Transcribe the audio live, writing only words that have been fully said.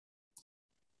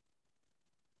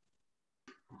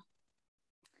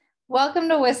Welcome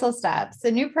to Whistle Stops,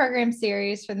 a new program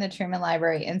series from the Truman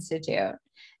Library Institute.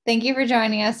 Thank you for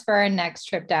joining us for our next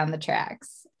trip down the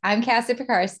tracks. I'm Cassie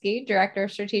Pekarsky, Director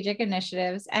of Strategic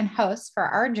Initiatives and host for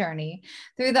our journey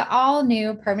through the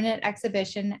all-new permanent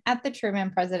exhibition at the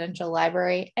Truman Presidential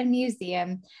Library and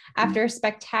Museum after a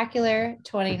spectacular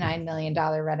 $29 million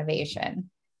renovation.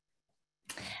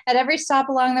 At every stop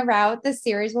along the route, this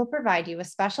series will provide you with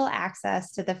special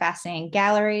access to the fascinating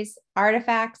galleries,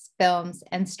 artifacts, films,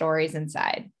 and stories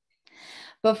inside.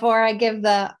 Before I give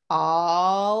the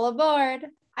all aboard,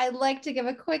 I'd like to give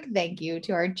a quick thank you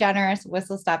to our generous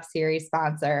Whistle Stop series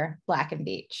sponsor, Black &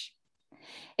 Beach.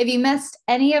 If you missed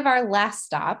any of our last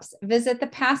stops, visit the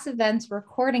past events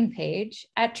recording page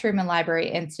at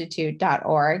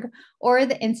trumanlibraryinstitute.org or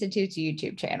the Institute's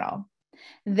YouTube channel.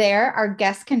 There, our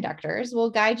guest conductors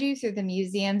will guide you through the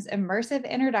museum's immersive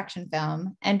introduction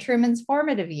film and Truman's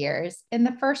formative years in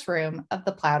the first room of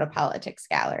the Plow to Politics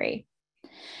Gallery.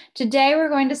 Today, we're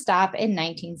going to stop in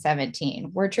 1917,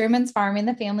 where Truman's farming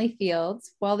the family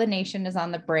fields while the nation is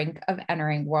on the brink of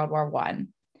entering World War I.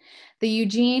 The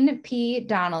Eugene P.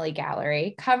 Donnelly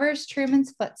Gallery covers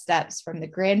Truman's footsteps from the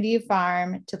Grandview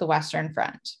Farm to the Western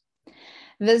Front.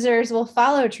 Visitors will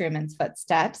follow Truman's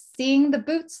footsteps, seeing the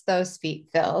boots those feet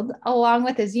filled, along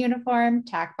with his uniform,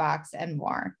 tack box, and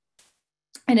more.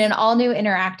 In an all-new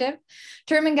interactive,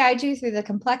 Truman guides you through the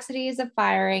complexities of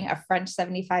firing a French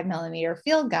 75mm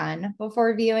field gun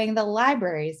before viewing the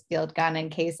library's field gun and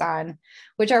caisson,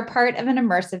 which are part of an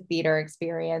immersive theater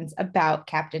experience about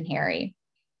Captain Harry.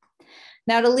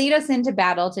 Now, to lead us into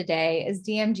battle today is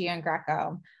DM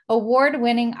Giangreco,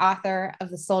 award-winning author of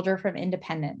The Soldier from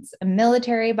Independence, a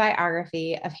military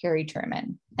biography of Harry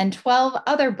Truman, and 12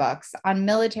 other books on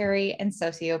military and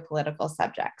socio-political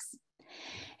subjects.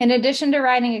 In addition to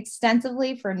writing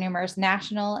extensively for numerous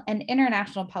national and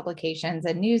international publications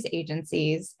and news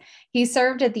agencies, he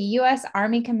served at the U.S.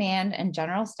 Army Command and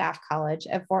General Staff College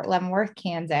at Fort Leavenworth,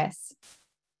 Kansas,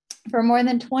 for more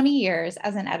than 20 years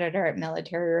as an editor at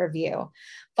Military Review,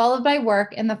 followed by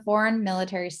work in the Foreign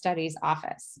Military Studies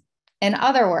Office. In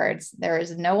other words, there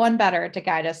is no one better to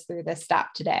guide us through this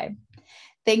stop today.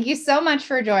 Thank you so much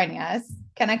for joining us.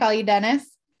 Can I call you Dennis?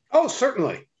 Oh,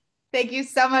 certainly. Thank you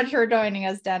so much for joining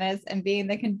us, Dennis, and being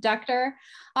the conductor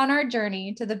on our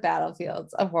journey to the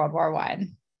battlefields of World War I.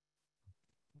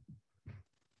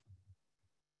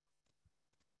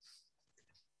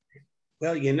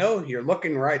 Well, you know, you're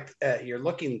looking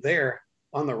there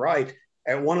on the right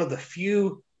at one of the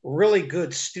few really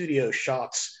good studio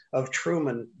shots of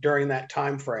Truman during that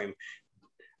time frame.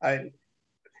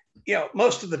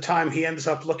 Most of the time he ends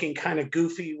up looking kind of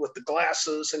goofy with the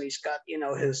glasses, and he's got,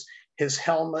 his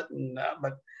helmet, and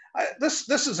this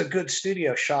is a good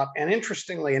studio shot. And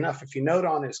interestingly enough, if you note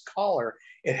on his collar,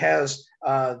 it has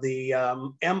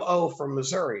the MO from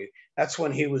Missouri. That's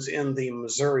when he was in the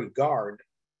Missouri Guard.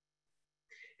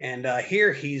 And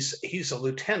here he's a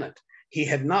lieutenant. He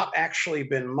had not actually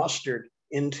been mustered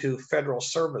into federal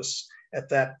service at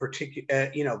that particular,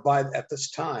 at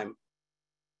this time.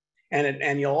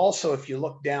 And you'll also, if you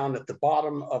look down at the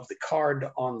bottom of the card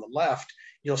on the left,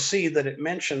 you'll see that it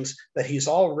mentions that he's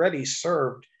already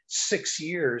served 6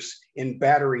 years in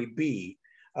Battery B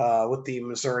with the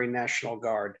Missouri National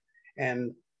Guard.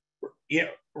 And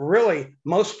really,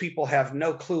 most people have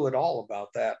no clue at all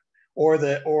about that.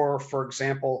 Or for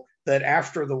example, that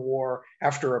after the war,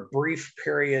 after a brief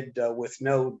period with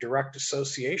no direct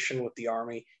association with the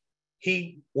Army,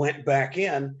 he went back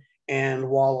in. And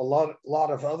while a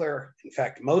lot of other, in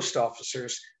fact, most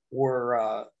officers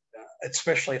were,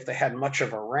 especially if they had much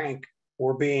of a rank,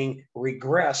 were being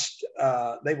regressed,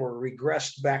 they were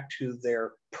regressed back to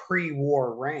their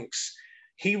pre-war ranks.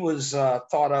 He was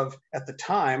thought of at the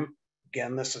time,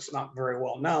 again, this is not very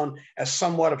well known, as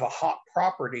somewhat of a hot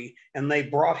property, and they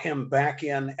brought him back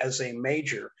in as a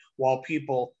major, while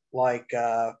people like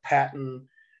Patton,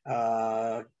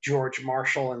 George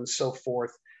Marshall, and so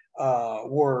forth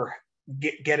were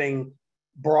getting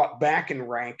brought back in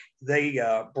rank. They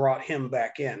brought him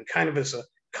back in, kind of as a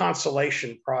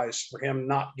consolation prize for him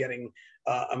not getting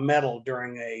a medal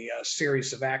during a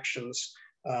series of actions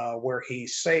where he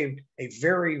saved a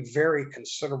very, very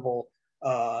considerable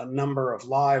number of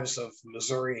lives of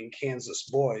Missouri and Kansas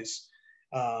boys.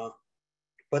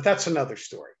 But that's another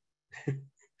story.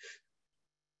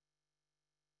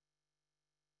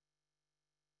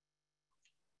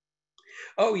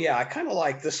 Oh yeah, I kind of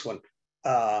like this one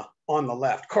on the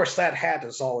left. Of course, that hat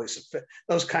is always,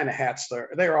 those kind of hats,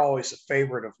 they're always a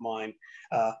favorite of mine.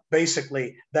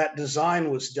 Basically, that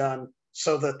design was done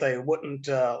so that they wouldn't,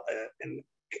 and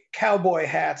cowboy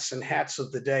hats and hats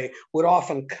of the day would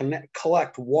often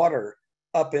collect water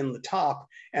up in the top.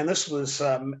 And this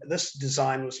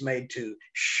design was made to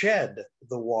shed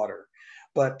the water.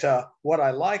 But what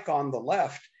I like on the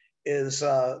left is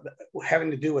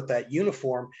having to do with that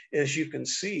uniform is you can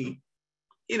see,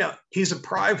 he's a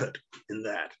private in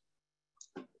that.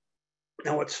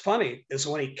 Now, what's funny is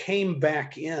when he came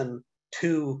back in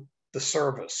to the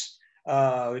service,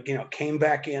 came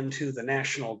back into the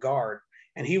National Guard,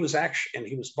 and he was,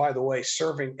 by the way,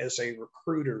 serving as a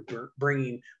recruiter,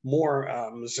 bringing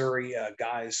more Missouri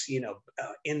guys,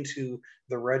 into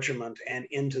the regiment and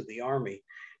into the Army.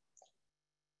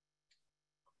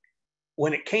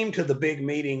 When it came to the big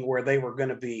meeting where they were going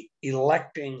to be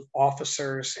electing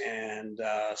officers and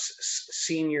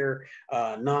senior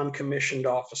non-commissioned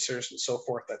officers and so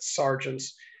forth, that's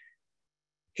sergeants,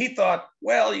 he thought,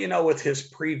 well, with his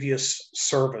previous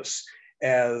service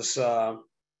as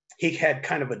he had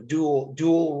kind of a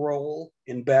dual role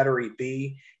in Battery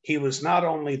B. He was not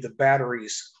only the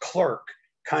battery's clerk,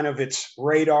 kind of its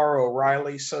Radar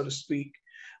O'Reilly, so to speak,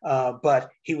 but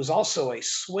he was also a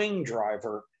swing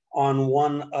driver on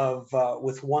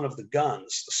with one of the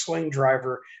guns. The swing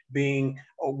driver being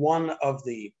one of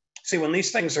the, when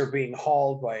these things are being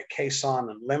hauled by a caisson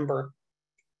and limber,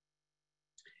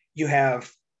 you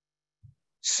have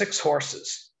 6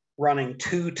 horses running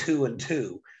 2, 2, and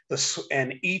 2.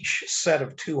 And each set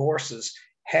of 2 horses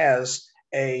has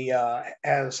a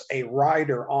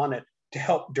rider on it to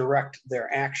help direct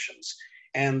their actions.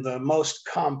 And the most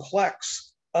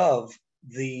complex of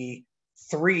the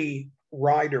 3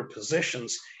 rider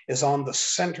positions is on the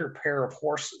center pair of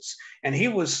horses. And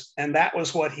that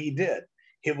was what he did.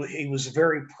 He was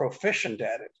very proficient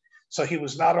at it. So he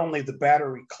was not only the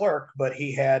battery clerk, but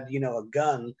he had, a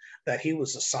gun that he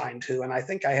was assigned to. And I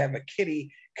think I have a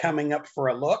kitty coming up for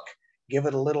a look. Give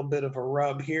it a little bit of a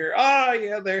rub here. Ah,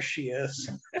 yeah, there she is.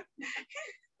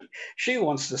 She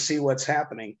wants to see what's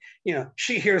happening.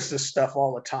 She hears this stuff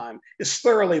all the time, is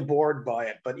thoroughly bored by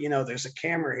it. But, there's a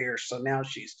camera here. So now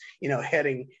she's,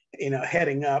 heading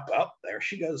up. Oh, there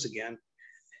she goes again.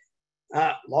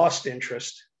 Lost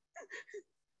interest.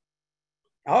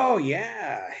 Oh,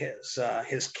 yeah,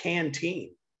 his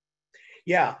canteen.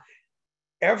 Yeah,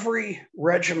 every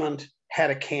regiment had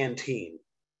a canteen.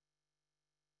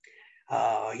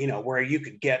 Where you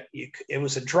could get,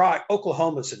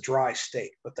 Oklahoma's a dry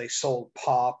state, but they sold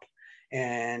pop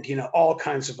and, all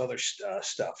kinds of other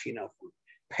stuff,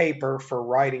 paper for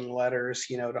writing letters,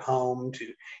 to home,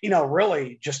 to,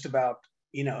 really just about,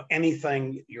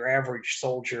 anything your average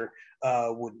soldier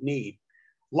would need.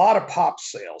 A lot of pop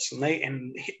sales,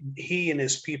 and he and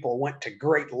his people went to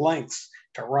great lengths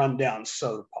to run down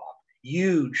soda pop,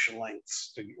 huge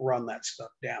lengths to run that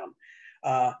stuff down.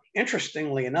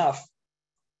 Interestingly enough,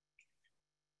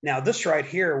 now this right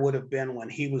here would have been when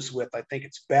he was with, I think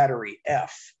it's Battery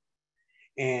F,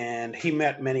 and he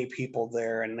met many people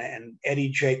there, and Eddie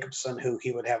Jacobson, who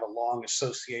he would have a long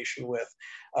association with,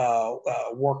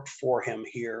 worked for him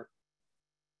here.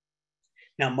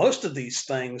 Now, most of these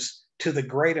things, to the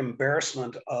great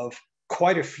embarrassment of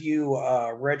quite a few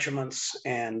regiments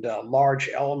and large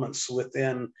elements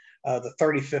within the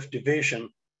 35th Division,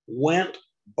 went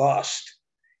bust,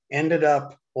 ended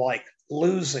up like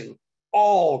losing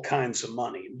all kinds of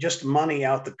money, just money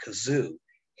out the kazoo.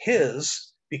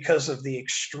 His, because of the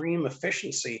extreme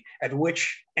efficiency at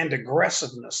which and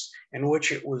aggressiveness in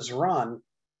which it was run,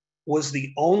 was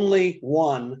the only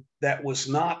one that was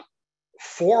not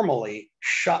formally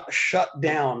shut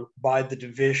down by the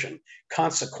division.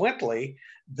 Consequently,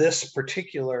 this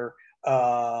particular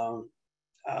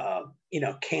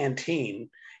canteen,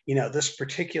 this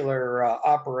particular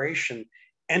operation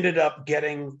ended up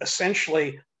getting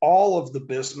essentially all of the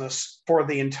business for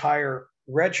the entire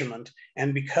regiment.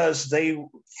 And because they,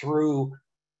 through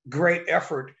great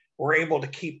effort, were able to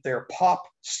keep their pop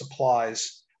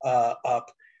supplies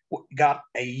up, got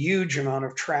a huge amount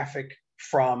of traffic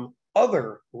from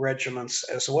other regiments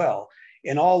as well.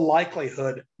 In all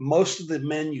likelihood, most of the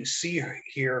men you see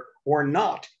here were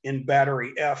not in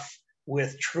Battery F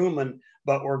with Truman,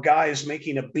 but were guys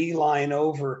making a beeline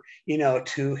over,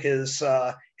 to his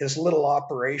little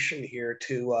operation here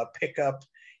to pick up.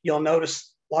 You'll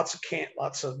notice lots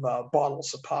of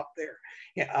bottles of pop there.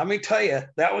 Yeah, let me tell you,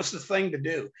 that was the thing to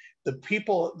do.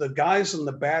 The guys in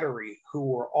the battery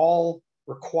who were all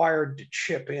required to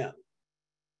chip in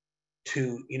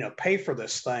to, pay for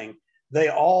this thing, they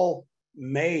all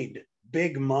made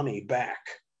big money back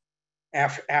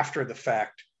after the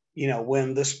fact.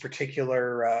 When this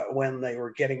particular, when they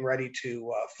were getting ready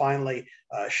to finally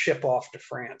ship off to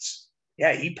France.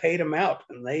 Yeah, he paid them out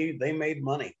and they made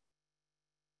money.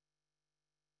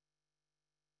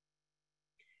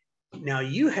 Now,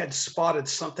 you had spotted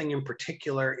something in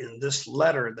particular in this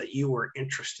letter that you were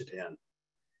interested in.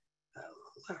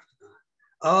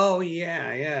 Oh,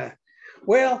 yeah, yeah.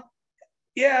 Well,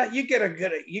 yeah, you get a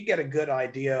good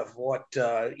idea of what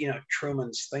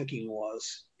Truman's thinking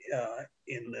was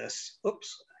in this.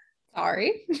 Oops.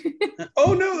 Sorry.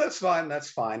 Oh no, that's fine.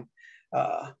 That's fine.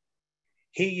 Uh,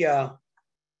 he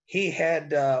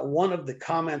had one of the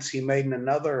comments he made in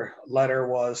another letter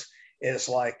is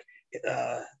like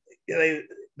uh,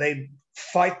 they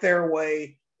fight their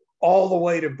way all the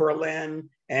way to Berlin,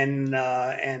 and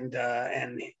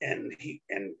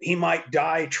he might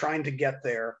die trying to get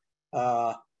there.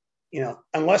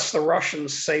 Unless the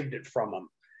Russians saved it from him.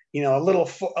 A little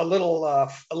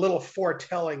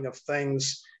foretelling of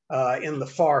things in the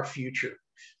far future.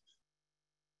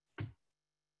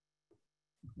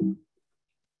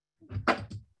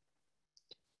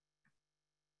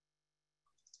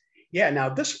 Yeah. Now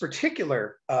this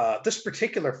particular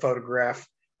photograph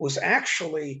was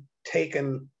actually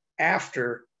taken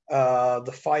after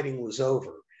the fighting was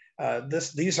over.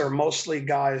 These are mostly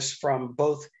guys from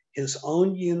both his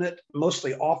own unit,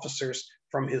 mostly officers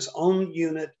from his own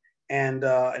unit, and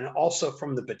also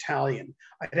from the battalion.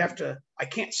 I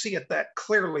can't see it that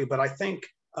clearly, but I think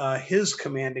his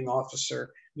commanding officer,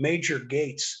 Major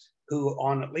Gates, who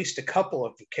on at least a couple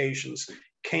of occasions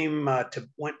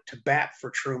went to bat for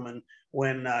Truman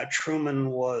when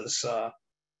Truman was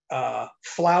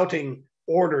flouting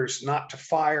orders not to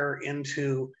fire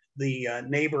into the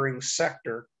neighboring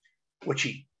sector, which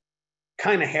he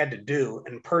kind of had to do.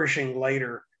 And Pershing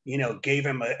later, gave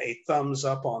him a thumbs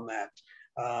up on that,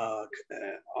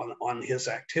 on his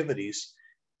activities.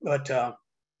 But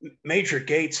Major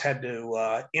Gates had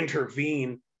to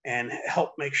intervene and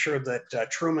help make sure that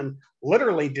Truman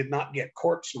literally did not get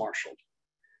courts-martialed.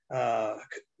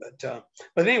 But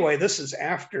anyway, this is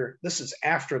after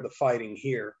the fighting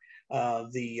here.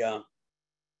 The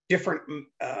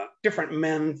different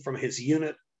men from his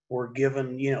unit were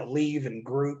given leave in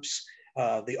groups.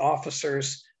 The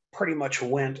officers pretty much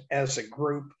went as a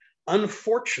group.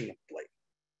 Unfortunately,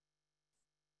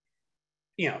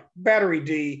 Battery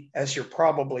D, as you're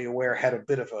probably aware, had a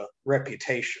bit of a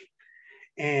reputation,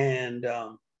 and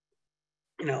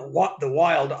what the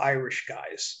wild Irish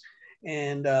guys.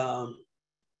 And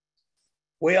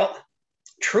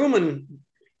Truman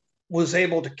was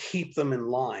able to keep them in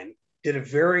line, did a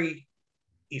very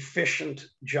efficient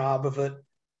job of it,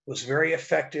 was very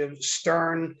effective,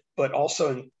 stern, but also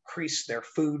increased their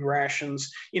food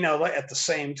rations. At the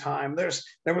same time, there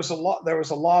was a lot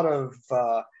of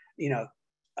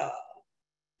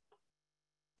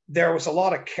there was a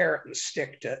lot of carrot and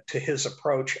stick to his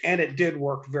approach, and it did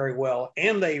work very well.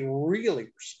 And they really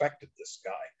respected this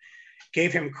guy,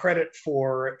 gave him credit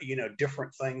for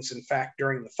different things. In fact,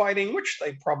 during the fighting, which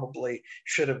they probably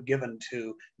should have given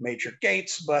to Major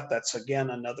Gates, but that's again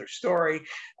another story.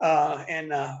 But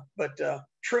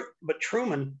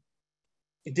Truman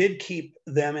did keep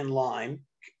them in line,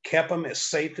 kept them as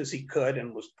safe as he could,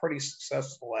 and was pretty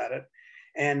successful at it.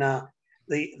 And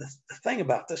the thing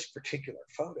about this particular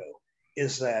photo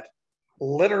is that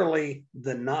literally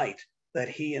the night that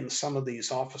he and some of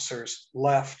these officers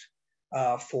left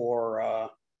I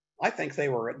think they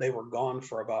were gone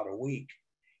for about a week.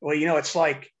 Well, it's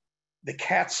like the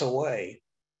cat's away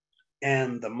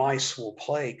and the mice will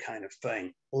play kind of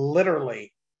thing.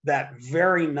 Literally that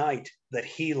very night that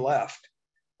he left,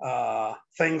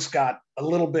 things got a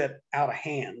little bit out of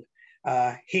hand.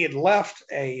 He'd left,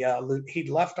 I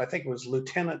think it was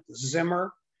Lieutenant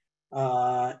Zimmer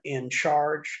in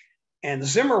charge. And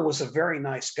Zimmer was a very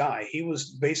nice guy. He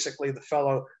was basically the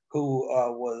fellow who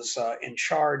was in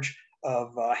charge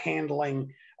of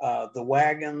handling the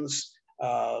wagons,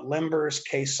 limbers,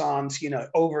 caissons,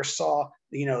 oversaw,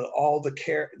 all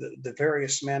the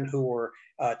various men who were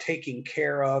taking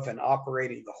care of and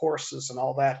operating the horses and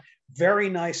all that. Very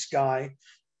nice guy.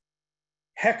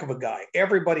 Heck of a guy.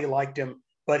 Everybody liked him,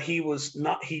 but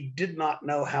he did not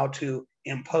know how to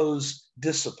impose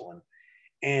discipline.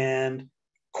 And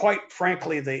quite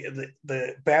frankly,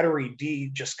 the Battery D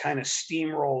just kind of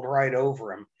steamrolled right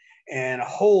over him. And a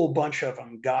whole bunch of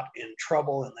them got in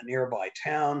trouble in the nearby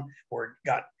town, or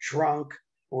got drunk,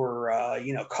 or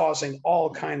causing all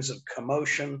kinds of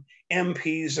commotion.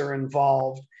 MPs are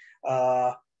involved.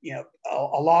 A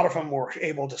lot of them were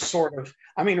able to sort of,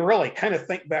 really kind of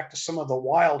think back to some of the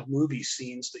wild movie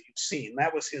scenes that you've seen.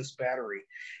 That was his battery.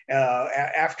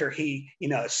 After he,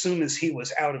 as soon as he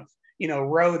was out of,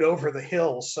 rode over the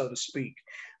hills, so to speak.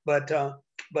 But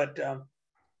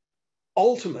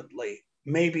ultimately,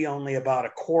 maybe only about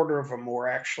a quarter of them were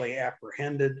actually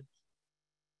apprehended.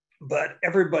 But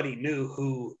everybody knew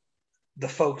who the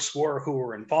folks were who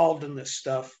were involved in this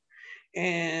stuff.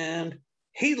 And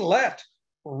he let,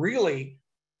 really,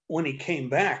 when he came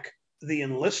back, the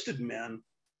enlisted men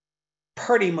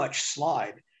pretty much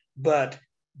slide. But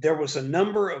there was a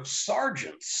number of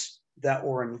sergeants that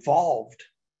were involved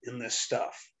in this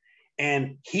stuff,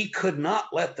 and he could not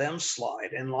let them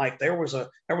slide. And like there was a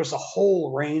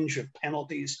whole range of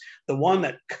penalties. The one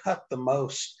that cut the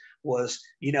most was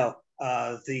the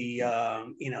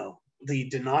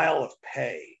denial of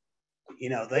pay.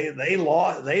 They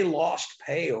lost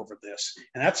pay over this,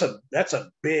 and that's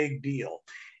a big deal.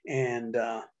 And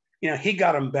he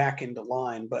got them back into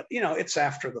line, but it's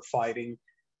after the fighting.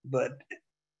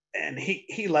 And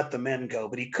he let the men go,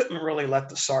 but he couldn't really let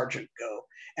the sergeant go.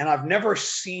 And I've never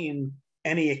seen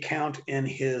any account in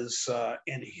his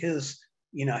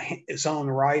own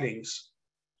writings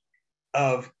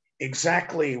of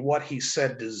exactly what he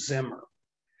said to Zimmer.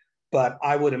 But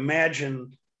I would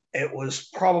imagine it was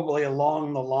probably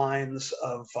along the lines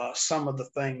of some of the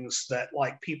things that,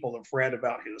 like, people have read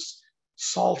about his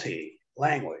salty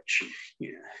language.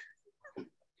 Yeah.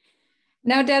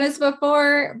 Now, Dennis,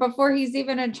 before he's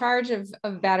even in charge of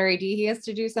Battery D, he has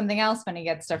to do something else when he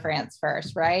gets to France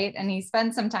first, right? And he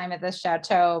spends some time at this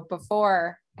chateau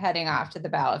before heading off to the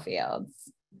battlefields.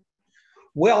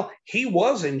 Well, he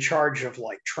was in charge of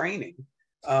like training.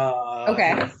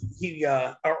 Okay. He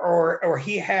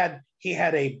had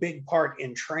a big part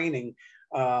in training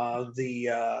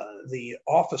the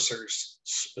officers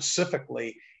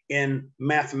specifically in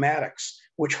mathematics,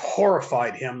 which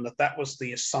horrified him that was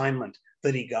the assignment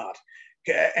that he got.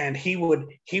 And he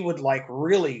would like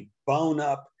really bone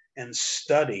up and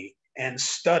study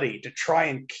to try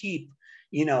and keep,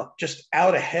 just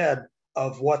out ahead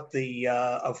of what the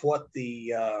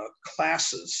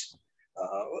classes,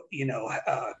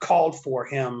 called for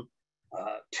him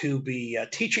to be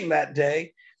teaching that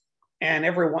day. And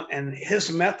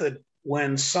his method,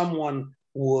 when someone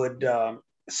would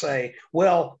say,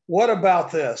 well, what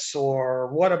about this,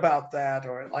 or what about that,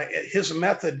 or like his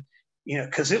method,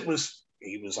 because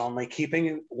he was only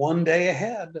keeping one day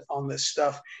ahead on this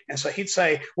stuff. And so he'd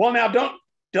say, well, now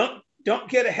don't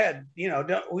get ahead.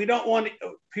 We don't want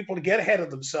people to get ahead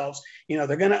of themselves.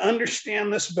 They're going to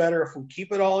understand this better if we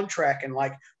keep it all in track. And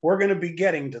like, we're going to be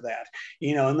getting to that,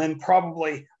 and then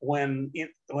probably when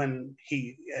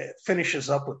he finishes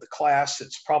up with the class,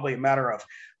 it's probably a matter of,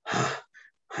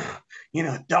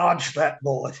 dodge that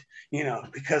bullet,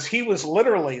 because he was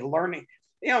literally learning.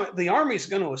 The Army's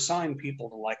going to assign people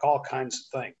to like all kinds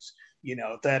of things,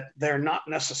 that they're not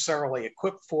necessarily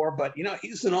equipped for, but,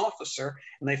 he's an officer,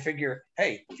 and they figure,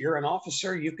 hey, if you're an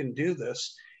officer, you can do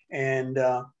this. And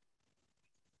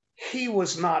he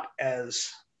was not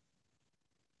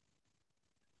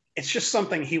it's just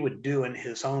something he would do in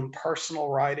his own personal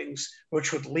writings,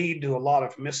 which would lead to a lot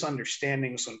of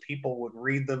misunderstandings when people would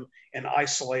read them in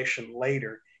isolation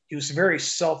later. He was very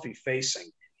self-effacing.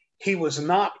 He was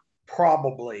not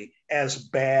probably as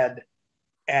bad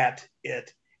at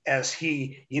it as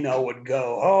he, would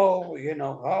go,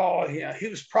 he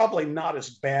was probably not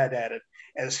as bad at it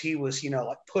as he was,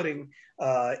 like putting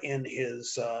in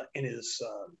his,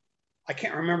 I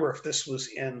can't remember if this was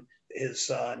in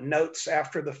his notes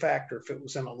after the fact or if it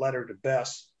was in a letter to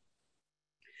Bess.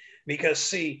 Because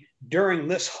see, during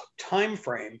this time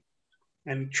frame,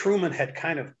 and Truman had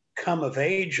kind of come of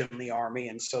age in the Army,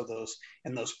 and so those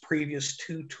previous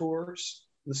two tours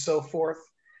and so forth,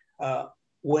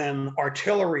 when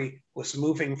artillery was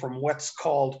moving from what's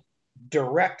called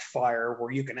direct fire,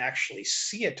 where you can actually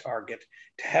see a target,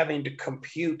 to having to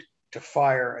compute to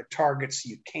fire at targets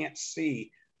you can't see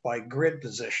by grid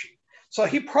position. So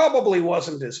he probably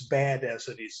wasn't as bad as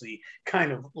it is he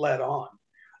kind of let on.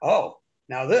 Oh,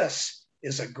 now this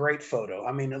is a great photo.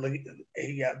 I mean,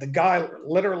 the guy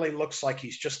literally looks like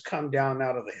he's just come down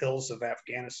out of the hills of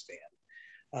Afghanistan.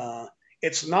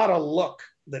 It's not a look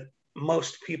that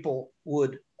most people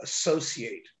would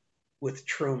associate with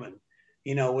Truman,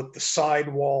 with the side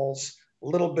walls, a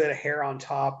little bit of hair on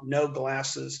top, no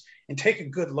glasses, and take a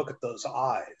good look at those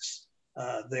eyes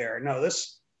there. No,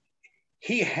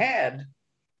 he had,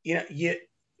 he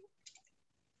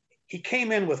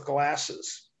came in with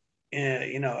glasses,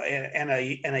 and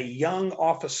a young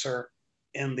officer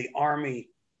in the Army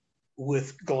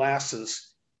with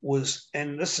glasses was,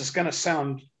 and this is going to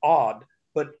sound odd,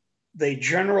 but they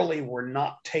generally were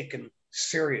not taken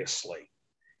seriously.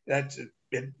 That's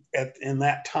in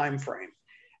that time frame,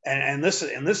 and this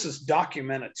is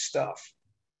documented stuff.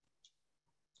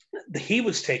 He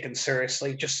was taken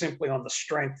seriously just simply on the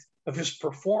strength of his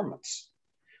performance.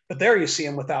 But there you see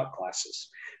him without glasses.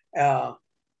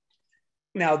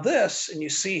 Now this, and you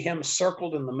see him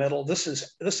circled in the middle, this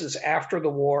is after the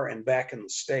war and back in the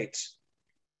States.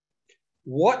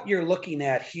 What you're looking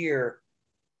at here,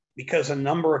 because a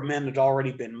number of men had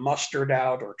already been mustered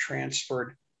out or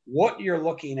transferred, what you're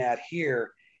looking at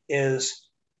here is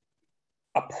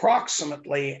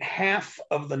approximately half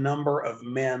of the number of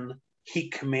men he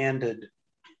commanded,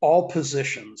 all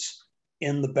positions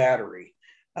in the battery.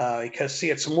 Because see,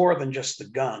 it's more than just the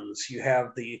guns. You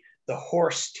have the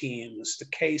horse teams, the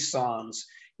caissons.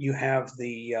 You have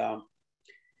the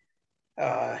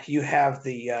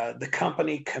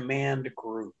company command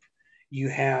group. You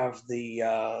have the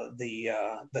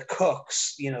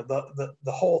cooks. You know, the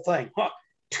whole thing. Huh.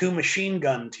 2 machine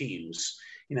gun teams.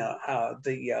 You know,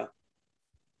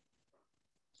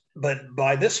 but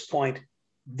by this point,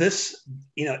 this,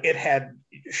 you know, it had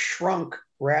shrunk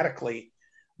radically.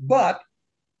 But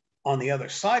on the other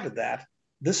side of that,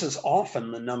 this is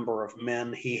often the number of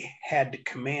men he had to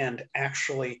command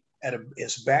actually at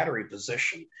his battery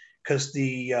position, because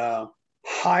the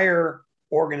higher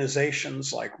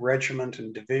organizations like regiment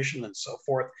and division and so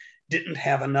forth didn't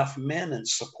have enough men in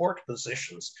support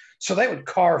positions. So they would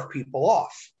carve people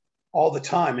off all the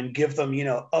time and give them, you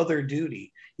know, other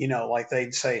duty. You know, like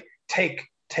they'd say, take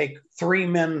 3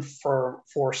 men for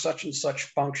such and such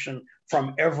function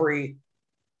from every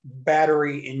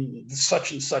battery in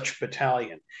such and such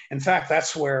battalion. In fact,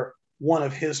 that's where one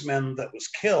of his men that was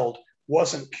killed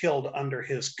wasn't killed under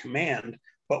his command,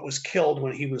 but was killed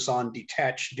when he was on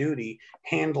detached duty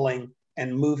handling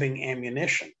and moving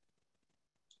ammunition.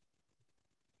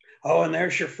 Oh, and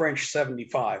there's your French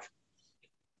 75.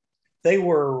 They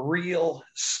were real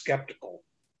skeptical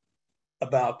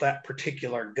about that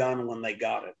particular gun when they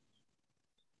got it.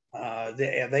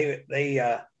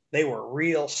 They were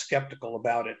real skeptical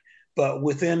about it, but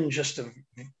within just a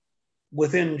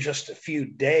few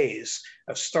days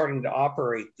of starting to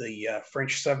operate the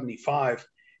French 75,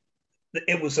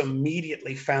 it was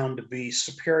immediately found to be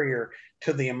superior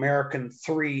to the American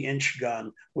 3-inch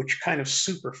gun, which kind of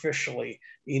superficially,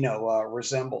 you know,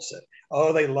 resembles it.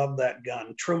 Oh, they loved that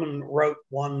gun. Truman wrote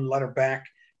one letter back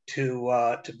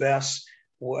to Bess,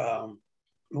 who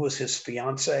was his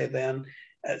fiance then,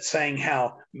 saying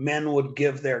how men would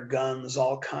give their guns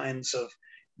all kinds of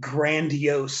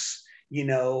grandiose, you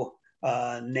know,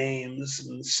 names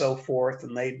and so forth,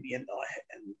 and they, you know,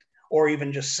 or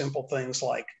even just simple things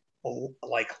like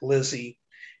Lizzie,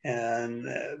 and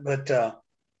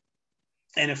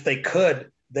and if they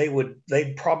could,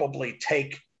 they'd probably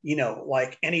take, you know,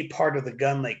 like any part of the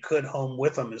gun they could home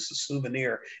with them as a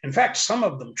souvenir. In fact, some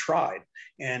of them tried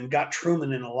and got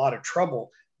Truman in a lot of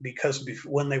trouble, because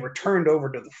when they were turned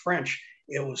over to the French,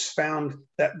 it was found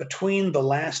that between the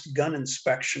last gun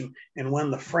inspection and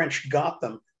when the French got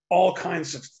them, all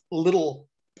kinds of little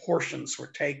portions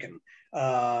were taken.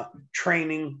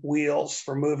 Training wheels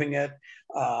for moving it,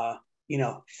 you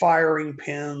know, firing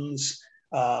pins,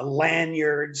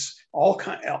 lanyards, all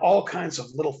kinds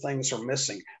of little things are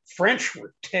missing. French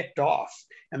were ticked off.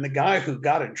 And the guy who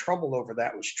got in trouble over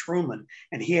that was Truman.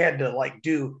 And he had to like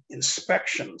do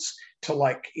inspections to,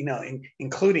 like, you know,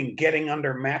 including getting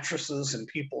under mattresses and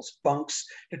people's bunks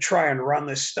to try and run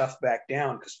this stuff back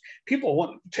down, because people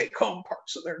wanted to take home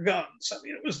parts of their guns. I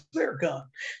mean, it was their gun.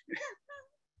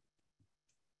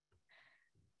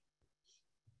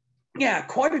 Yeah,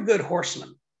 quite a good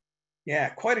horseman. Yeah,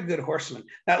 quite a good horseman.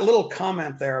 That little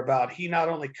comment there about he not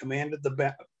only commanded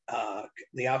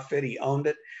the outfit, he owned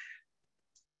it.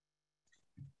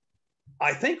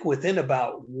 I think within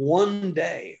about one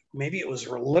day, maybe it was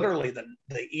literally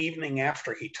the evening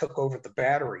after he took over the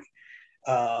battery,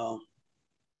 some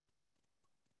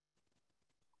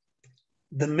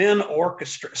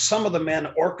of the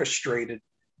men orchestrated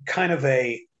kind of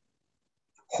a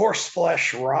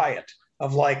horseflesh riot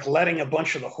of like letting a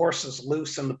bunch of the horses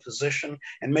loose in the position,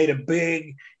 and made a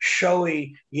big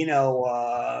showy, you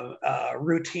know,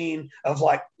 routine of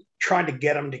like trying to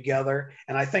get them together.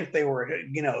 And I think they were,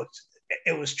 you know,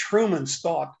 it was Truman's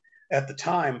thought at the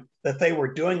time that they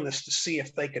were doing this to see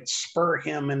if they could spur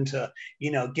him into,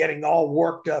 you know, getting all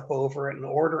worked up over it and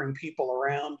ordering people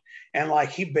around. And like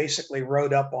he basically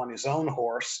rode up on his own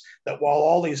horse, that while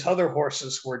all these other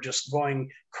horses were just going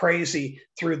crazy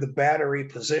through the battery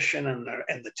position and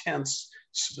the tents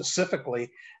specifically,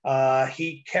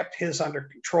 he kept his under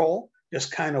control,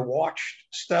 just kind of watched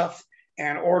stuff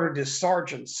and ordered his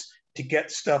sergeants to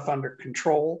get stuff under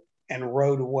control and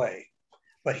rode away.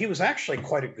 But he was actually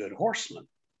quite a good horseman.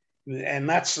 And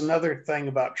that's another thing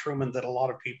about Truman that a lot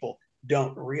of people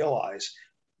don't realize.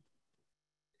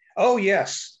 Oh,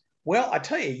 yes. Well, I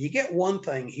tell you, you get one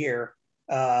thing here,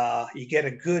 you get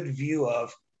a good view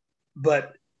of,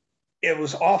 but it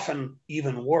was often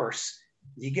even worse.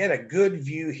 You get a good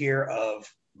view here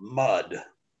of mud.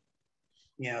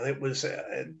 You know, it was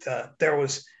there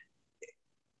was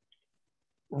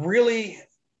really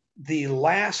their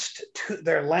last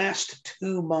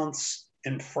 2 months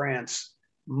in France.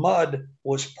 Mud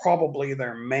was probably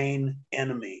their main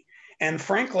enemy, and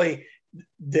frankly,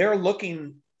 they're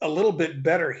looking a little bit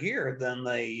better here than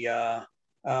they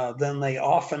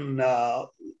often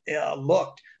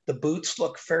looked. The boots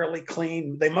look fairly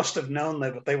clean. They must have known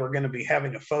that they were going to be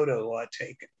having a photo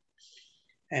taken.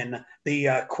 And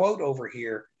the quote over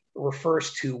here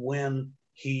refers to when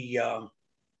he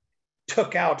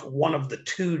took out one of the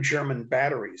 2 German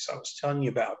batteries I was telling you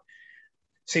about.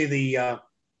 See, the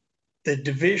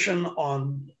division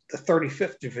on the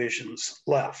 35th Division's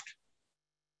left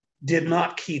did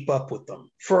not keep up with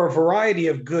them for a variety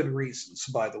of good reasons,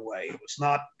 by the way. It was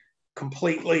not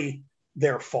completely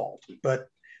their fault, but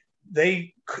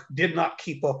they did not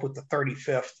keep up with the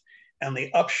 35th. And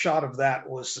the upshot of that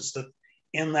was that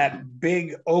in that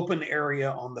big open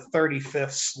area on the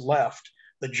 35th's left,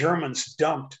 the Germans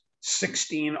dumped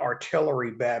 16 artillery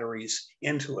batteries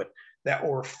into it that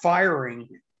were firing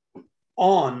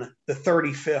on the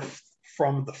 35th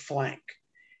from the flank.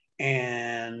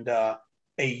 And a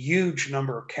huge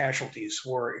number of casualties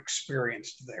were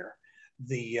experienced there.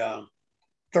 The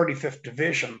 35th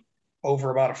Division,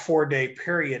 over about a 4-day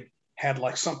period, had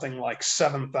something like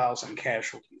 7,000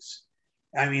 casualties.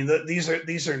 I mean,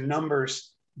 these are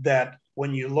numbers that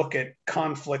when you look at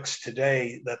conflicts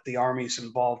today that the Army's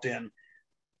involved in,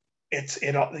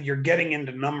 you're getting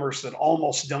into numbers that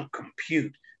almost don't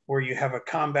compute, where you have a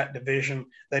combat division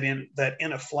that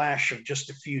in a flash of just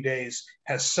a few days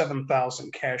has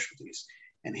 7,000 casualties.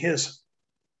 And his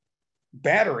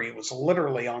battery was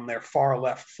literally on their far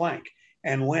left flank.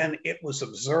 And when it was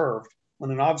observed, when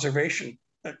an observation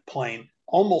plane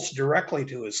almost directly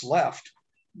to his left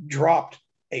dropped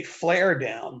a flare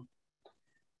down,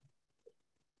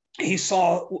 he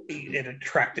saw it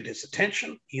attracted his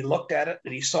attention. He looked at it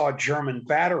and he saw a German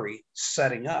battery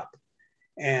setting up.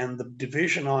 And the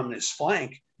division on his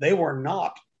flank, they were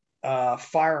not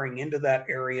firing into that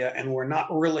area and were not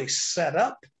really set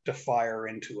up to fire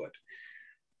into it.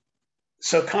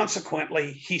 So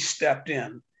consequently, he stepped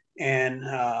in and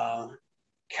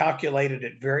calculated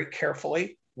it very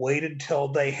carefully, waited till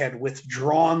they had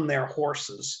withdrawn their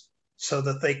horses so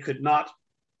that they could not,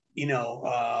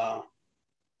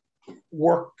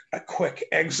 work a quick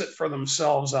exit for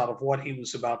themselves out of what he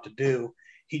was about to do.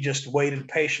 He just waited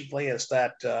patiently, as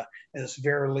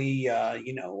Verily,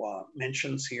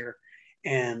 mentions here.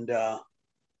 And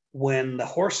when the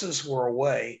horses were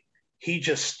away, he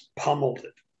just pummeled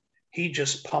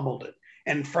it.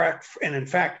 And in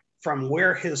fact, from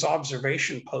where his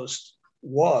observation post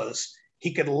was,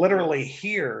 he could literally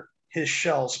hear his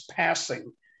shells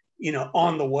passing,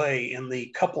 on the way in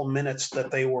the couple minutes that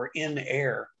they were in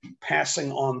air,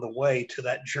 passing on the way to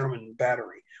that German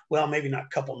battery. Well, maybe not a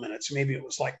couple minutes, maybe it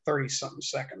was like 30-something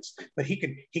seconds, but he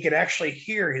could actually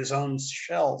hear his own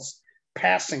shells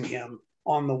passing him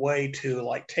on the way to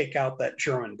take out that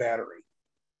German battery.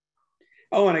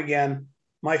 Oh, and again,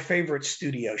 my favorite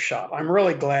studio shot. I'm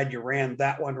really glad you ran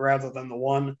that one rather than the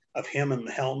one of him in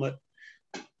the helmet.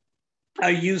 I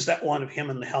use that one of him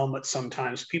in the helmet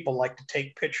sometimes. People like to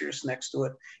take pictures next to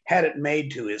it, had it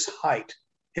made to his height,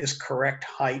 his correct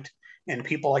height. And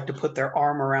people like to put their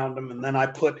arm around him. And then I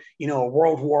put, a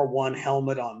World War I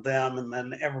helmet on them. And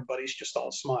then everybody's just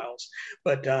all smiles.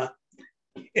 But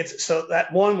so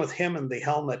that one with him in the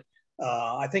helmet,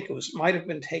 I think might have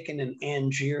been taken in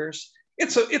Angiers.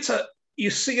 You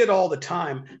see it all the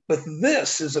time, but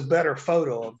this is a better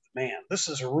photo of the man. This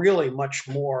is really much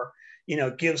more,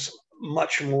 gives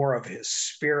much more of his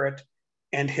spirit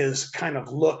and his kind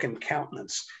of look and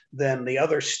countenance than the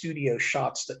other studio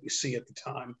shots that you see at the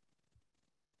time.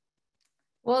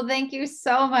 Well, thank you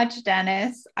so much,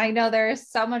 Dennis. I know there is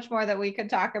so much more that we could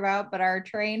talk about, but our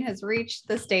train has reached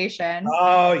the station.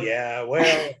 Oh, yeah.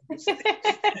 Well,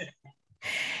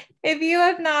 if you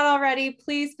have not already,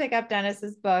 please pick up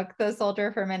Dennis's book, The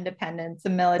Soldier from Independence, a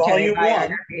military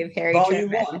biography of Harry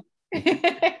Truman.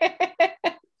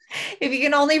 If you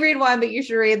can only read one, but you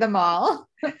should read them all.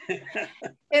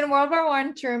 In World War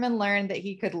I, Truman learned that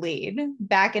he could lead.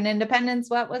 Back in Independence,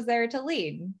 what was there to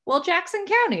lead? Well, Jackson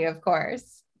County, of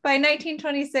course. By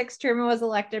 1926, Truman was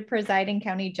elected presiding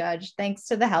county judge thanks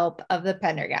to the help of the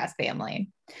Pendergast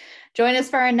family. Join us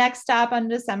for our next stop on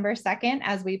December 2nd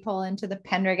as we pull into the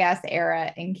Pendergast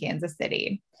era in Kansas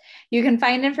City. You can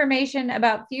find information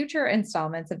about future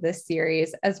installments of this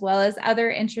series, as well as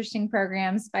other interesting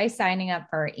programs, by signing up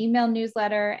for our email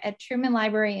newsletter at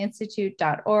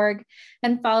trumanlibraryinstitute.org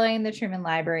and following the Truman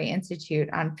Library Institute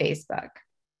on Facebook.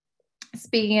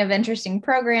 Speaking of interesting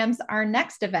programs, our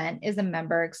next event is a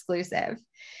member exclusive.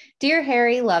 Dear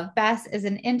Harry, Love Bess is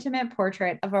an intimate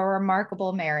portrait of a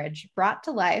remarkable marriage brought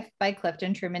to life by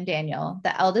Clifton Truman Daniel,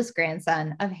 the eldest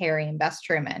grandson of Harry and Bess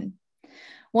Truman.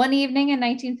 One evening in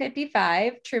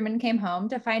 1955, Truman came home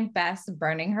to find Bess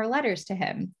burning her letters to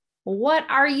him. "What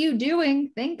are you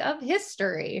doing? Think of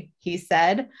history," he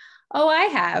said. "Oh, I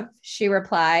have," she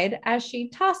replied as she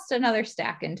tossed another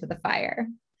stack into the fire.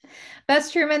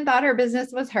 Bess Truman thought her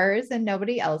business was hers and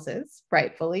nobody else's,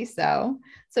 rightfully so.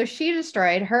 So she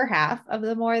destroyed her half of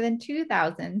the more than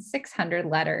 2,600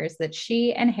 letters that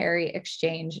she and Harry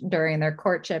exchanged during their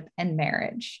courtship and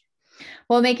marriage.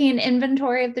 While making an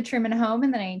inventory of the Truman home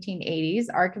in the 1980s,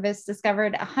 archivists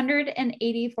discovered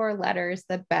 184 letters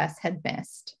that Bess had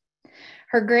missed.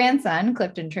 Her grandson,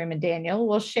 Clifton Truman Daniel,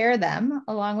 will share them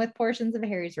along with portions of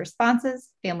Harry's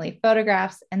responses, family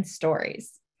photographs, and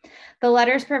stories. The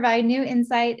letters provide new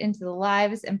insight into the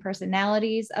lives and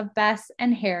personalities of Bess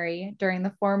and Harry during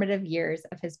the formative years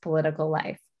of his political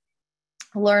life.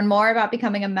 Learn more about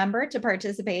becoming a member to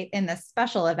participate in this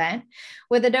special event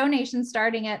with a donation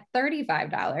starting at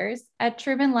 $35 at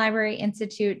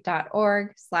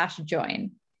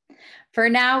trumanlibraryinstitute.org/join. For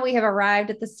now, we have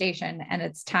arrived at the station and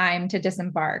it's time to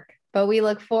disembark, but we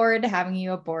look forward to having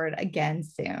you aboard again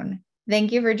soon.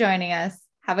 Thank you for joining us.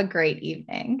 Have a great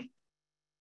evening.